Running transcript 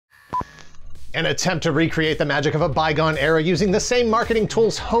An attempt to recreate the magic of a bygone era using the same marketing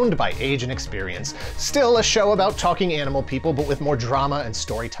tools honed by age and experience. Still a show about talking animal people, but with more drama and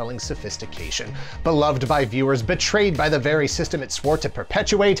storytelling sophistication. Beloved by viewers, betrayed by the very system it swore to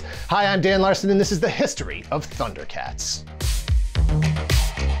perpetuate. Hi, I'm Dan Larson, and this is the history of Thundercats.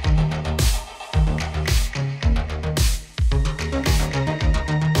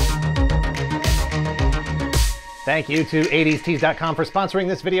 Thank you to 80stees.com for sponsoring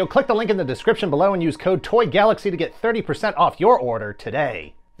this video. Click the link in the description below and use code TOYGALAXY to get 30% off your order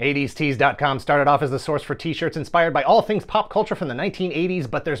today. 80stees.com started off as the source for t-shirts inspired by all things pop culture from the 1980s,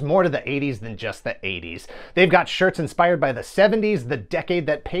 but there's more to the 80s than just the 80s. They've got shirts inspired by the 70s, the decade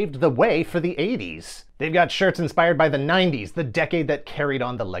that paved the way for the 80s. They've got shirts inspired by the 90s, the decade that carried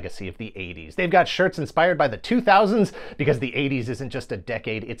on the legacy of the 80s. They've got shirts inspired by the 2000s, because the 80s isn't just a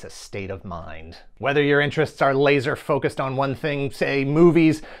decade, it's a state of mind. Whether your interests are laser focused on one thing, say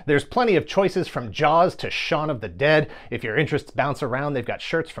movies, there's plenty of choices from Jaws to Shaun of the Dead. If your interests bounce around, they've got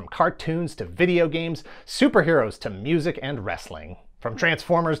shirts from cartoons to video games, superheroes to music and wrestling. From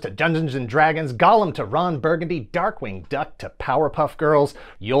Transformers to Dungeons & Dragons, Gollum to Ron Burgundy, Darkwing Duck to Powerpuff Girls,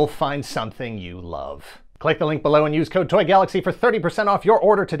 you'll find something you love. Click the link below and use code TOYGALAXY for 30% off your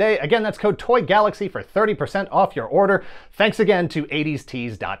order today. Again, that's code TOYGALAXY for 30% off your order. Thanks again to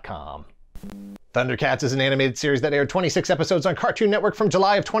 80stees.com. Thundercats is an animated series that aired 26 episodes on Cartoon Network from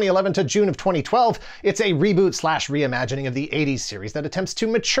July of 2011 to June of 2012. It's a reboot/reimagining of the 80s series that attempts to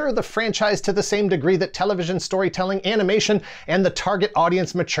mature the franchise to the same degree that television storytelling, animation, and the target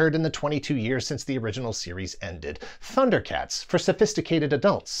audience matured in the 22 years since the original series ended. Thundercats for sophisticated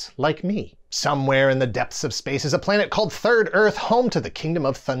adults like me. Somewhere in the depths of space is a planet called Third Earth, home to the kingdom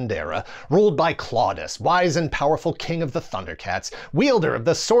of Thundera, ruled by Claudus, wise and powerful king of the Thundercats, wielder of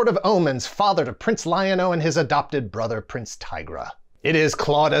the Sword of Omens, father to Prince Lion-O and his adopted brother Prince Tigra. It is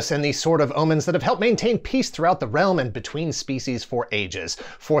Claudus and the Sword of Omens that have helped maintain peace throughout the realm and between species for ages.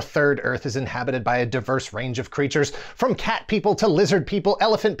 For Third Earth is inhabited by a diverse range of creatures, from cat people to lizard people,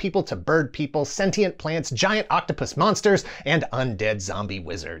 elephant people to bird people, sentient plants, giant octopus monsters, and undead zombie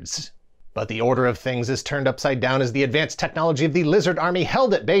wizards. But the order of things is turned upside down as the advanced technology of the lizard army,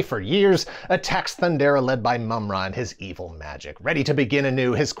 held at bay for years, attacks Thundera led by Mumra and his evil magic, ready to begin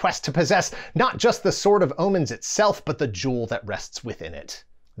anew his quest to possess not just the Sword of Omens itself, but the jewel that rests within it.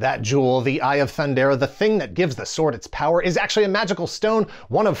 That jewel, the Eye of Thundera, the thing that gives the sword its power, is actually a magical stone,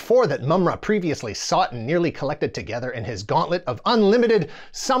 one of 4 that Mumra previously sought and nearly collected together in his gauntlet of unlimited,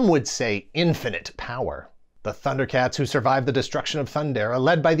 some would say infinite, power. The Thundercats, who survived the destruction of Thundera,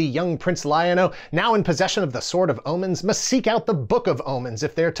 led by the young Prince Lion-O, now in possession of the Sword of Omens, must seek out the Book of Omens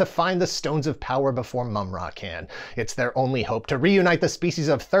if they're to find the Stones of Power before Mumra can. It's their only hope to reunite the species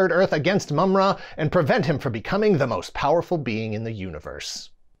of Third Earth against Mumra and prevent him from becoming the most powerful being in the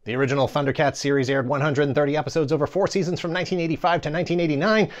universe. The original Thundercats series aired 130 episodes over 4 seasons from 1985 to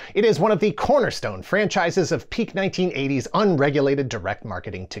 1989. It is one of the cornerstone franchises of peak 1980s unregulated direct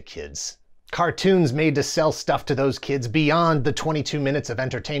marketing to kids. Cartoons made to sell stuff to those kids beyond the 22 minutes of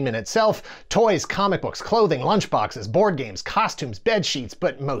entertainment itself. Toys, comic books, clothing, lunchboxes, board games, costumes, bed sheets,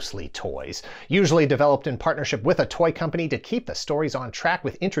 but mostly toys. Usually developed in partnership with a toy company to keep the stories on track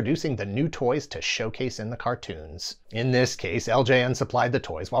with introducing the new toys to showcase in the cartoons. In this case, LJN supplied the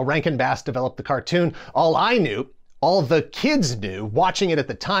toys, while Rankin Bass developed the cartoon. All the kids knew, watching it at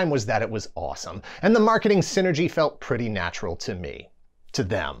the time, was that it was awesome. And the marketing synergy felt pretty natural to me. To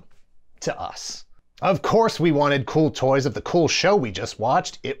them. To us. Of course we wanted cool toys of the cool show we just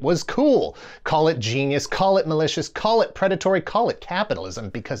watched. It was cool. Call it genius, call it malicious, call it predatory, call it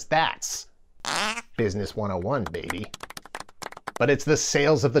capitalism, because that's Business 101, baby. But it's the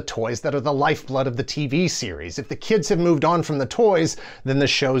sales of the toys that are the lifeblood of the TV series. If the kids have moved on from the toys, then the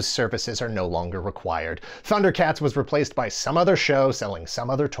show's services are no longer required. Thundercats was replaced by some other show selling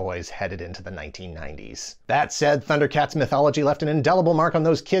some other toys headed into the 1990s. That said, Thundercats mythology left an indelible mark on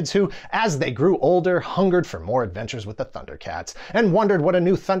those kids who, as they grew older, hungered for more adventures with the Thundercats, and wondered what a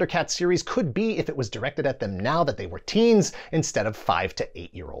new Thundercats series could be if it was directed at them now that they were teens instead of 5 to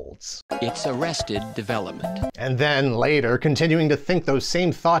 8-year-olds. It's arrested development. And then later, continuing to think those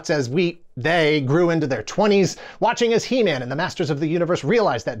same thoughts as they grew into their 20s, watching as He-Man and the Masters of the Universe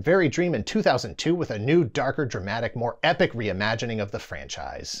realized that very dream in 2002 with a new, darker, dramatic, more epic reimagining of the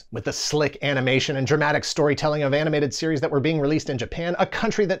franchise. With the slick animation and dramatic storytelling of animated series that were being released in Japan, a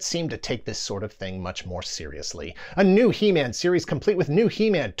country that seemed to take this sort of thing much more seriously. A new He-Man series complete with new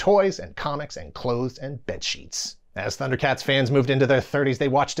He-Man toys and comics and clothes and bedsheets. As Thundercats fans moved into their 30s, they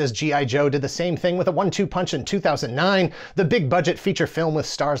watched as G.I. Joe did the same thing with a 1-2 punch in 2009, the big-budget feature film with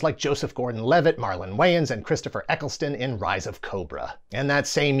stars like Joseph Gordon-Levitt, Marlon Wayans, and Christopher Eccleston in Rise of Cobra. And that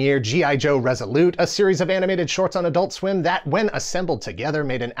same year, G.I. Joe Resolute, a series of animated shorts on Adult Swim that, when assembled together,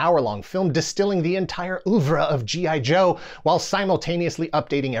 made an hour-long film distilling the entire oeuvre of G.I. Joe while simultaneously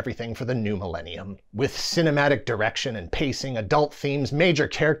updating everything for the new millennium. With cinematic direction and pacing, adult themes, major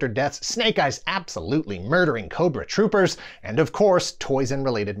character deaths, Snake Eyes absolutely murdering Cobra Troopers, and of course, toys and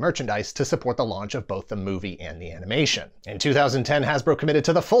related merchandise to support the launch of both the movie and the animation. In 2010, Hasbro committed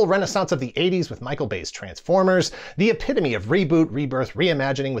to the full renaissance of the 80s with Michael Bay's Transformers, the epitome of reboot, rebirth,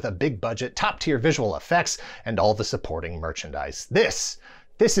 reimagining with a big budget, top-tier visual effects, and all the supporting merchandise. This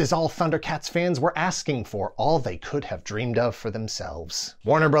is all Thundercats fans were asking for, all they could have dreamed of for themselves.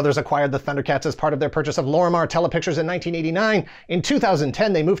 Warner Brothers acquired the Thundercats as part of their purchase of Lorimar Telepictures in 1989. In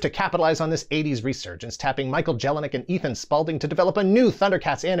 2010, they moved to capitalize on this 80s resurgence, tapping Michael Jelenic and Ethan Spalding to develop a new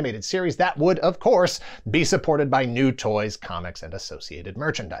Thundercats animated series that would, of course, be supported by new toys, comics, and associated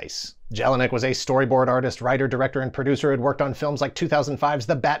merchandise. Jelenic was a storyboard artist, writer, director, and producer who had worked on films like 2005's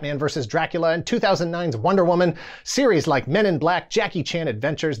The Batman vs. Dracula and 2009's Wonder Woman, series like Men in Black, Jackie Chan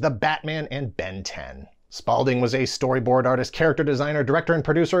Adventures, The Batman, and Ben 10. Spalding was a storyboard artist, character designer, director, and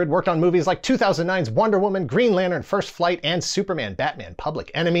producer who had worked on movies like 2009's Wonder Woman, Green Lantern, First Flight, and Superman, Batman, Public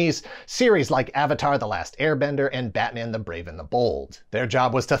Enemies, series like Avatar, The Last Airbender, and Batman, the Brave and the Bold. Their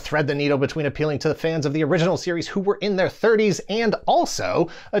job was to thread the needle between appealing to the fans of the original series who were in their 30s and also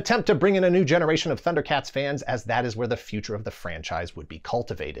attempt to bring in a new generation of Thundercats fans, as that is where the future of the franchise would be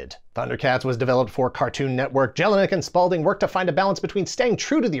cultivated. Thundercats was developed for Cartoon Network. Jelenic and Spalding worked to find a balance between staying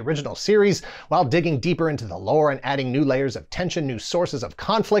true to the original series while digging deeper into the lore and adding new layers of tension, new sources of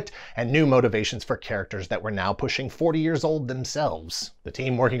conflict, and new motivations for characters that were now pushing 40 years old themselves. The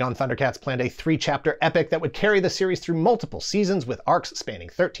team working on Thundercats planned a 3-chapter epic that would carry the series through multiple seasons with arcs spanning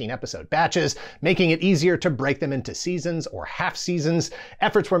 13-episode batches, making it easier to break them into seasons or half-seasons.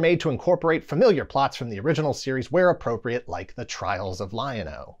 Efforts were made to incorporate familiar plots from the original series where appropriate, like the Trials of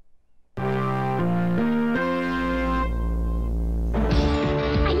Lion-O.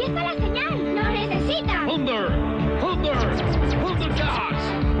 Thundercats!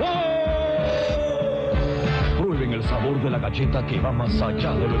 Prueben el sabor de la galleta que va más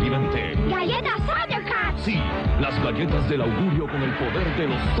allá de lo evidente. ¡Galletas Thundercats! Sí, las galletas del augurio con el poder de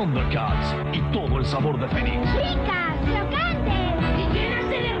los Thundercats y todo el sabor de Fénix. ¡Ricas, crocantes y llenas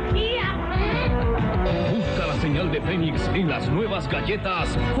de energía! Busca la señal de Fénix en las nuevas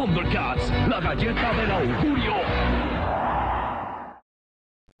galletas Thundercats, la galleta del augurio.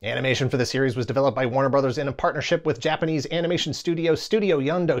 Animation for the series was developed by Warner Brothers in a partnership with Japanese animation studio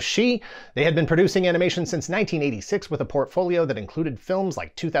Yondo-shi. They had been producing animation since 1986 with a portfolio that included films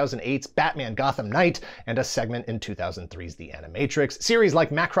like 2008's Batman Gotham Knight and a segment in 2003's The Animatrix, series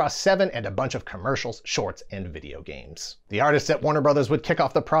like Macross 7, and a bunch of commercials, shorts, and video games. The artists at Warner Brothers would kick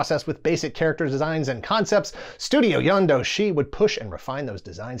off the process with basic character designs and concepts. Studio Yondo-shi would push and refine those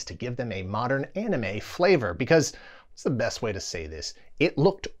designs to give them a modern anime flavor, because what's the best way to say this? It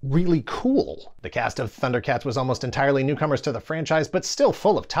looked really cool. The cast of Thundercats was almost entirely newcomers to the franchise, but still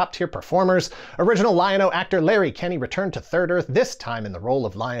full of top-tier performers. Original Lion-O actor Larry Kenney returned to Third Earth, this time in the role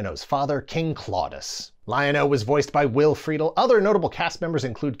of Lion-O's father, King Claudus. Lion-O was voiced by Will Friedle. Other notable cast members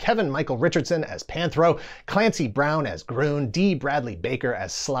include Kevin Michael Richardson as Panthro, Clancy Brown as Groon, D. Bradley Baker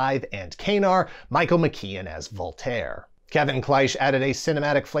as Slythe and Kanar, Michael McKeon as Voltaire. Kevin Kleisch added a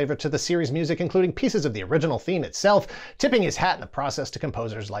cinematic flavor to the series' music, including pieces of the original theme itself, tipping his hat in the process to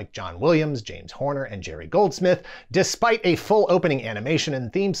composers like John Williams, James Horner, and Jerry Goldsmith, despite a full opening animation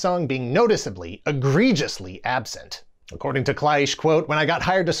and theme song being noticeably, egregiously absent. According to Kleisch, quote, "When I got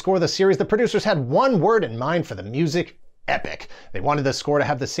hired to score the series, the producers had one word in mind for the music: epic. They wanted the score to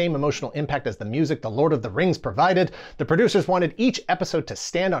have the same emotional impact as the music The Lord of the Rings provided. The producers wanted each episode to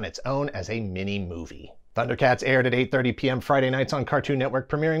stand on its own as a mini-movie." Thundercats aired at 8:30 p.m. Friday nights on Cartoon Network,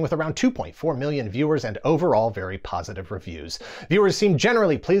 premiering with around 2.4 million viewers and overall very positive reviews. Viewers seemed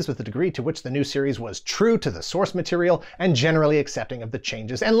generally pleased with the degree to which the new series was true to the source material and generally accepting of the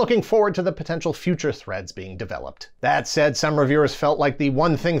changes, and looking forward to the potential future threads being developed. That said, some reviewers felt like the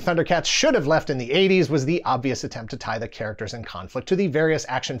one thing Thundercats should have left in the 80s was the obvious attempt to tie the characters in conflict to the various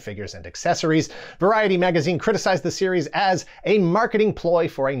action figures and accessories. Variety magazine criticized the series as a marketing ploy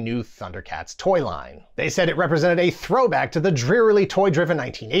for a new Thundercats toy line. They said it represented a throwback to the drearily toy-driven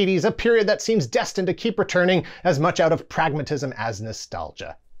 1980s, a period that seems destined to keep returning as much out of pragmatism as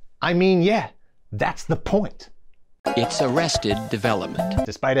nostalgia. I mean, yeah, that's the point. It's arrested development.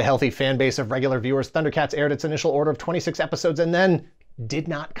 Despite a healthy fan base of regular viewers, Thundercats aired its initial order of 26 episodes and then did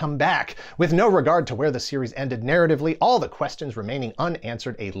not come back. With no regard to where the series ended narratively, all the questions remaining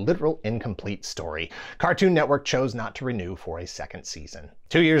unanswered, a literal incomplete story. Cartoon Network chose not to renew for a second season.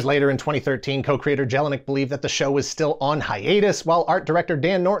 2 years later, in 2013, co-creator Jelinek believed that the show was still on hiatus, while art director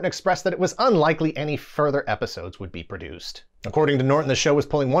Dan Norton expressed that it was unlikely any further episodes would be produced. According to Norton, the show was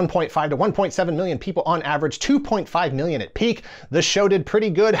pulling 1.5 to 1.7 million people on average, 2.5 million at peak. The show did pretty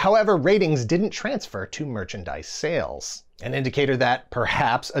good, however, ratings didn't transfer to merchandise sales. An indicator that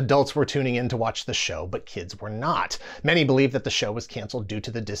perhaps adults were tuning in to watch the show, but kids were not. Many believe that the show was canceled due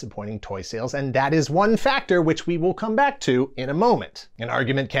to the disappointing toy sales, and that is one factor which we will come back to in a moment. An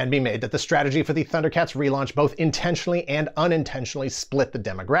argument can be made that the strategy for the Thundercats relaunch both intentionally and unintentionally split the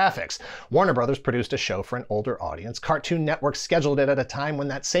demographics. Warner Brothers produced a show for an older audience. Cartoon Network scheduled it at a time when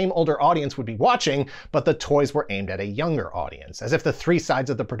that same older audience would be watching, but the toys were aimed at a younger audience, as if the three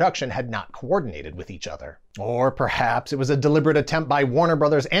sides of the production had not coordinated with each other. Or perhaps it was a deliberate attempt by Warner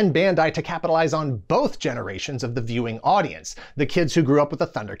Brothers and Bandai to capitalize on both generations of the viewing audience, the kids who grew up with the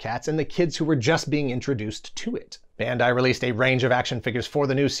Thundercats and the kids who were just being introduced to it. Bandai released a range of action figures for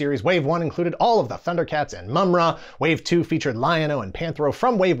the new series. Wave 1 included all of the Thundercats and Mumm-Ra. Wave 2 featured Lion-O and Panthro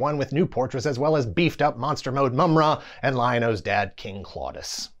from Wave 1 with new portraits, as well as beefed up Monster Mode Mumm-Ra and Lion-O's dad, King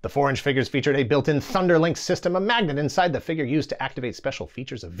Claudus. The 4-inch figures featured a built-in Thunderlink system, a magnet inside the figure used to activate special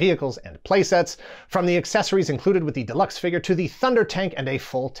features of vehicles and playsets, from the accessories included with the deluxe figure to the Thunder Tank and a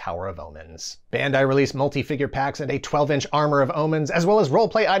full Tower of Omens. Bandai released multi-figure packs and a 12-inch Armor of Omens, as well as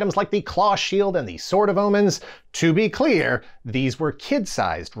roleplay items like the Claw Shield and the Sword of Omens. To be clear, these were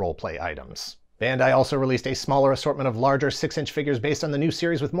kid-sized roleplay items. Bandai also released a smaller assortment of larger 6-inch figures based on the new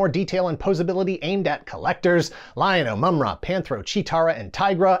series with more detail and posability aimed at collectors. Lion-O, Mumm-Ra, Panthro, Cheetara, and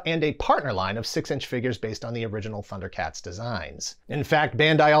Tigra, and a partner line of 6-inch figures based on the original Thundercats designs. In fact,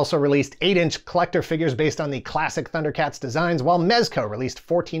 Bandai also released 8-inch collector figures based on the classic Thundercats designs, while Mezco released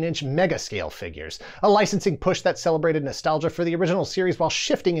 14-inch mega-scale figures, a licensing push that celebrated nostalgia for the original series while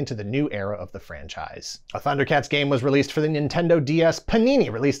shifting into the new era of the franchise. A Thundercats game was released for the Nintendo DS.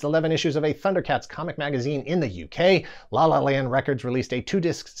 Panini released 11 issues of a Thundercats comic magazine in the UK. La La Land Records released a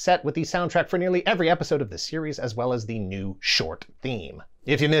 2-disc set with the soundtrack for nearly every episode of the series, as well as the new short theme.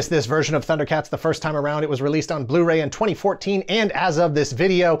 If you missed this version of Thundercats the first time around, it was released on Blu-ray in 2014, and as of this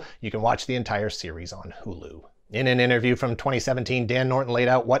video, you can watch the entire series on Hulu. In an interview from 2017, Dan Norton laid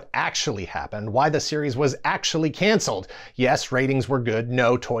out what actually happened, why the series was actually canceled. Yes, ratings were good,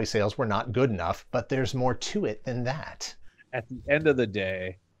 no, toy sales were not good enough, but there's more to it than that. At the end of the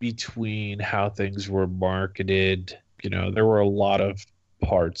day, between how things were marketed, there were a lot of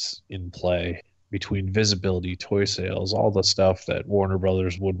parts in play between visibility, toy sales, all the stuff that Warner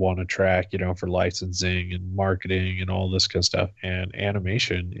Brothers would want to track, for licensing and marketing and all this kind of stuff. And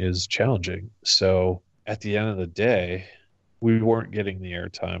animation is challenging. So at the end of the day, we weren't getting the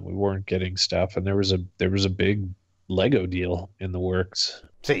airtime. We weren't getting stuff. And there was a big Lego deal in the works.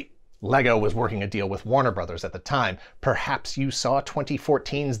 See, Lego was working a deal with Warner Brothers at the time. Perhaps you saw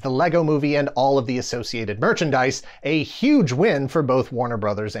 2014's The Lego Movie and all of the associated merchandise, a huge win for both Warner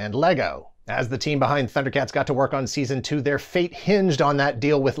Brothers and Lego. As the team behind Thundercats got to work on Season 2, their fate hinged on that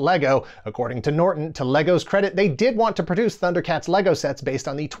deal with Lego. According to Norton, to Lego's credit, they did want to produce Thundercats Lego sets based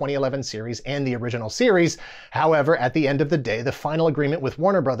on the 2011 series and the original series. However, at the end of the day, the final agreement with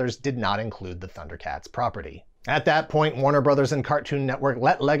Warner Brothers did not include the Thundercats property. At that point, Warner Brothers and Cartoon Network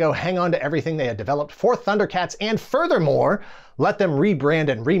let Lego hang on to everything they had developed for Thundercats, and furthermore, let them rebrand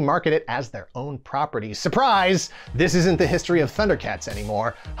and remarket it as their own property. Surprise! This isn't the history of Thundercats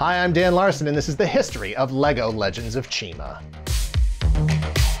anymore. Hi, I'm Dan Larson, and this is the history of Lego Legends of Chima.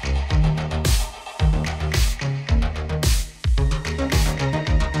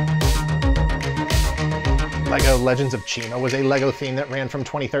 Lego Legends of Chima was a Lego theme that ran from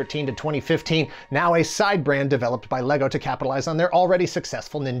 2013 to 2015, now a side brand developed by Lego to capitalize on their already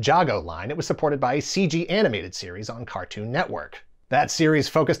successful Ninjago line. It was supported by a CG animated series on Cartoon Network. That series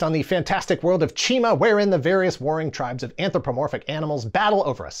focused on the fantastic world of Chima, wherein the various warring tribes of anthropomorphic animals battle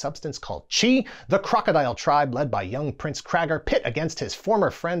over a substance called chi. The crocodile tribe, led by young Prince Krager, pit against his former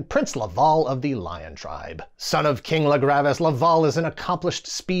friend Prince Laval of the Lion tribe. Son of King Lagravis, Laval is an accomplished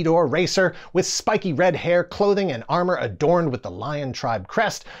speedor racer with spiky red hair, clothing, and armor adorned with the Lion tribe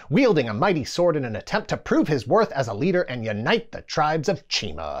crest, wielding a mighty sword in an attempt to prove his worth as a leader and unite the tribes of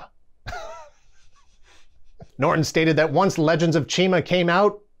Chima. Norton stated that once Legends of Chima came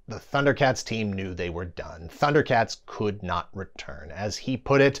out, the Thundercats team knew they were done. Thundercats could not return. As he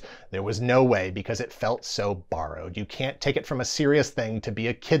put it, there was no way because it felt so borrowed. You can't take it from a serious thing to be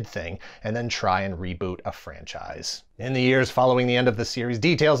a kid thing and then try and reboot a franchise. In the years following the end of the series,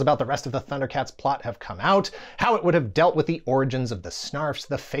 details about the rest of the Thundercats plot have come out, how it would have dealt with the origins of the Snarfs,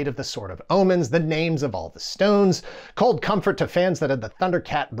 the fate of the Sword of Omens, the names of all the stones, cold comfort to fans that had the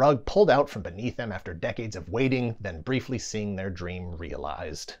Thundercat rug pulled out from beneath them after decades of waiting, then briefly seeing their dream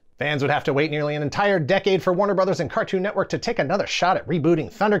realized. Fans would have to wait nearly an entire decade for Warner Bros. And Cartoon Network to take another shot at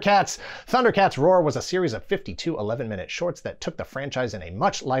rebooting Thundercats. Thundercats Roar was a series of 52 11-minute shorts that took the franchise in a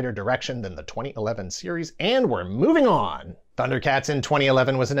much lighter direction than the 2011 series, and we're moving on. Thundercats in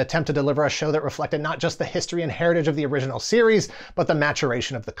 2011 was an attempt to deliver a show that reflected not just the history and heritage of the original series, but the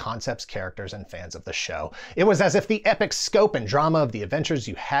maturation of the concepts, characters, and fans of the show. It was as if the epic scope and drama of the adventures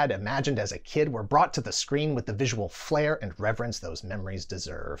you had imagined as a kid were brought to the screen with the visual flair and reverence those memories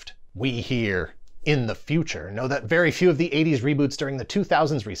deserved. We here, in the future, know that very few of the 80s reboots during the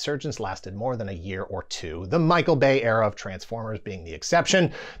 2000s resurgence lasted more than a year or two, the Michael Bay era of Transformers being the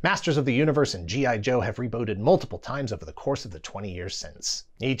exception. Masters of the Universe and G.I. Joe have rebooted multiple times over the course of the 20 years since.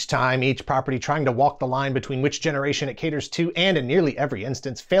 Each time, each property trying to walk the line between which generation it caters to, and in nearly every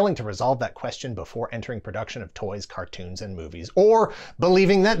instance, failing to resolve that question before entering production of toys, cartoons, and movies, or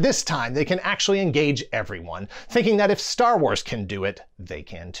believing that this time they can actually engage everyone, thinking that if Star Wars can do it, they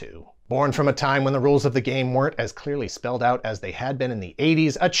can too. Born from a time when the rules of the game weren't as clearly spelled out as they had been in the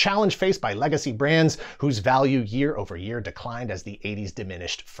 80s, a challenge faced by legacy brands whose value year over year declined as the 80s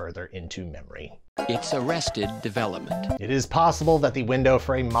diminished further into memory. It's arrested development. It is possible that the window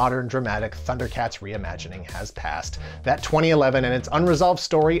for a modern, dramatic Thundercats reimagining has passed. That 2011 and its unresolved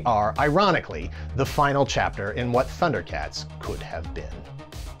story are, ironically, the final chapter in what Thundercats could have been.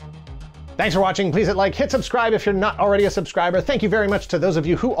 Thanks for watching. Please hit like, hit subscribe if you're not already a subscriber. Thank you very much to those of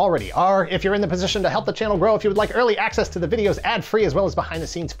you who already are. If you're in the position to help the channel grow, if you would like early access to the videos ad-free as well as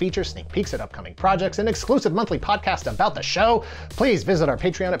behind-the-scenes features, sneak peeks at upcoming projects, and exclusive monthly podcast about the show, please visit our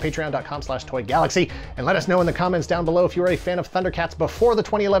Patreon at patreon.com/toygalaxy and let us know in the comments down below if you were a fan of Thundercats before the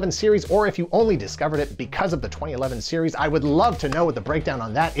 2011 series or if you only discovered it because of the 2011 series. I would love to know what the breakdown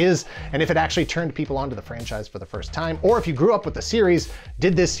on that is and if it actually turned people onto the franchise for the first time, or if you grew up with the series,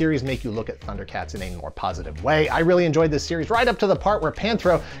 did this series make you look at Thundercats in a more positive way? I really enjoyed this series right up to the part where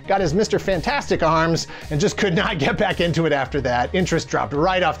Panthro got his Mr. Fantastic arms and just could not get back into it after that. Interest dropped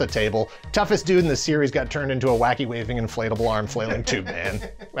right off the table. Toughest dude in the series got turned into a wacky waving inflatable arm flailing tube man.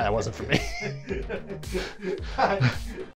 That wasn't for me.